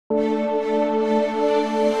Hello,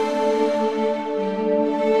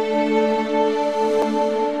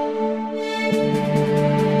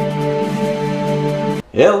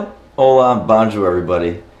 hola, bonjour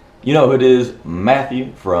everybody. You know who it is,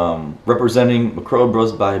 Matthew from representing Croyle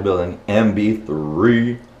Bros Bodybuilding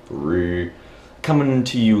MB3, coming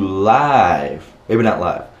to you live, maybe not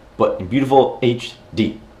live, but in beautiful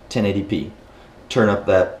HD, 1080p. Turn up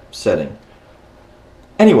that setting.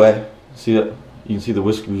 Anyway, see that? You can see the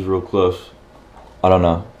whiskers real close. I don't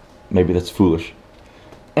know, maybe that's foolish.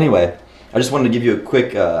 Anyway, I just wanted to give you a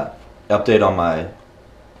quick update on my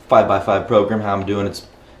 5x5 program, how I'm doing.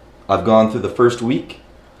 I've gone through the first week,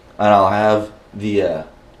 and I'll have the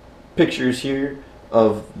pictures here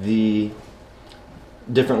of the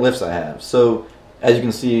different lifts I have. So as you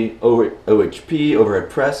can see, OHP, overhead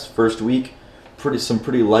press, first week, some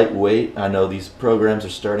pretty lightweight. I know these programs are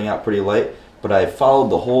starting out pretty light, but I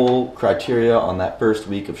followed the whole criteria on that first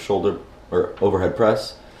week of shoulder or overhead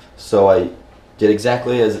press. So I did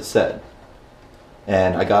exactly as it said,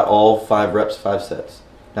 and I got all 5 reps, 5 sets.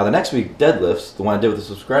 Now the next week, deadlifts, the one I did with a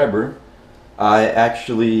subscriber, I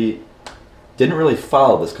actually didn't really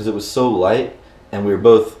follow this because it was so light and we were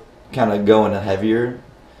both kind of going heavier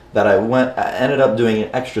that I ended up doing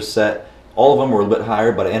an extra set. All of them were a little bit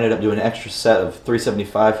higher, but I ended up doing an extra set of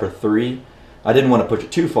 375 for 3. I didn't want to push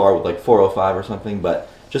it too far with like 405 or something, but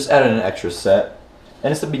just added an extra set.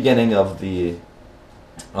 And it's the beginning of the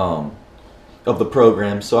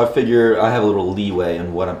program, so I figure I have a little leeway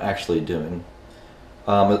in what I'm actually doing.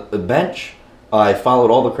 At the bench, I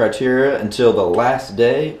followed all the criteria until the last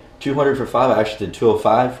day. 200 for 5, I actually did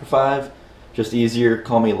 205 for 5. Just easier,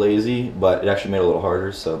 call me lazy, but it actually made it a little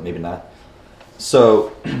harder, so maybe not.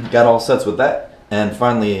 So, got all sets with that. And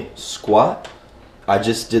finally, squat. I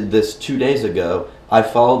just did this 2 days ago. I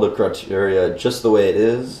followed the criteria just the way it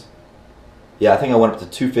is. Yeah, I think I went up to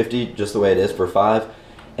 250 just the way it is for 5.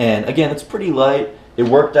 And again, it's pretty light. It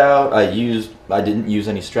worked out. I didn't use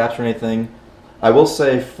any straps or anything. I will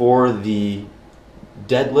say for the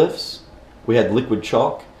deadlifts, we had liquid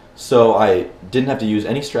chalk, so I didn't have to use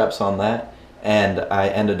any straps on that, and I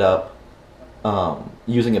ended up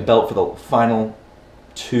using a belt for the final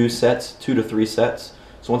 2 to 3 sets,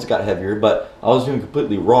 so once it got heavier, but I was doing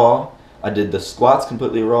completely raw. I did the squats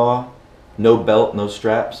completely raw, no belt, no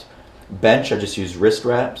straps. Bench, I just used wrist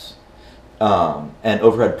wraps, and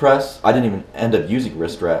overhead press, I didn't even end up using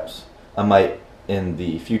wrist wraps. I might in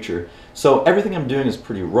the future. So everything I'm doing is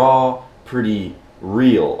pretty raw, pretty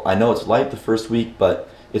real. I know it's light the first week, but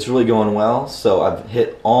it's really going well. So I've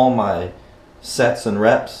hit all my sets and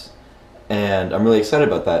reps, and I'm really excited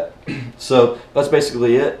about that. So that's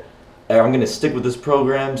basically it. I'm going to stick with this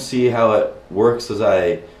program, see how it works as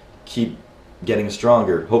I keep getting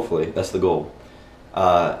stronger. Hopefully, that's the goal.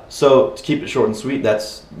 So to keep it short and sweet,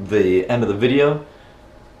 that's the end of the video.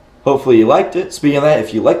 Hopefully you liked it. Speaking of that,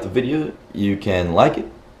 if you liked the video, you can like it.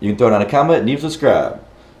 You can throw down a comment and even subscribe.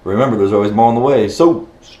 Remember, there's always more on the way, so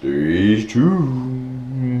stay tuned.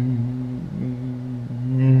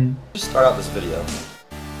 Just start out this video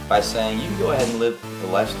by saying you can go ahead and live the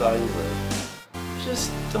lifestyle you live.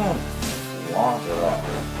 Just don't flaunt it off.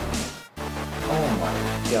 Oh my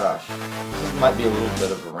gosh. This might be a little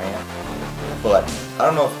bit of a rant, but I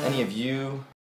don't know if any of you